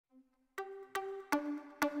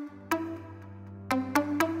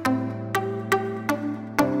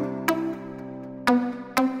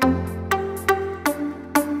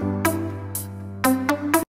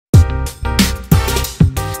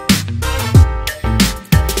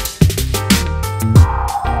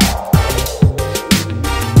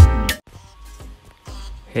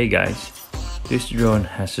Hey guys, this drone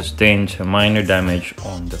has sustained minor damage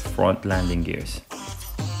on the front landing gears.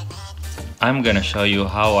 I'm gonna show you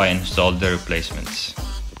how I installed the replacements.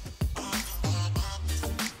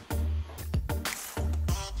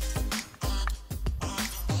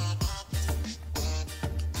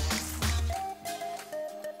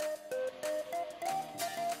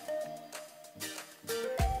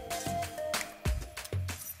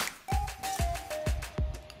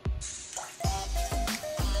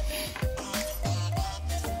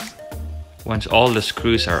 Once all the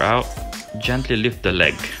screws are out, gently lift the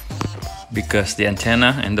leg, because the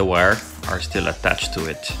antenna and the wire are still attached to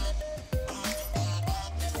it.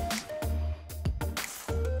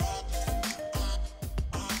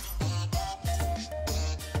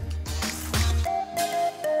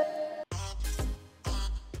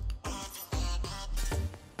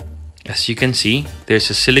 As you can see, there's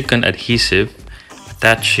a silicone adhesive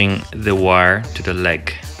attaching the wire to the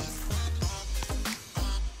leg.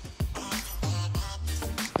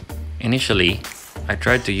 Initially, I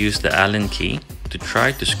tried to use the Allen key to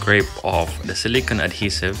try to scrape off the silicone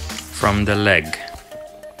adhesive from the leg.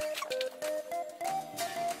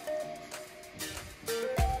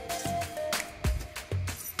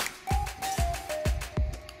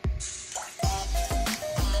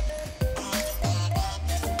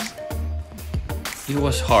 It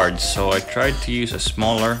was hard, so I tried to use a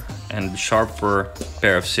smaller and sharper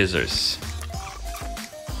pair of scissors.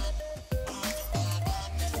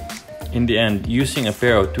 In the end, using a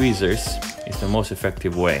pair of tweezers is the most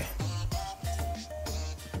effective way.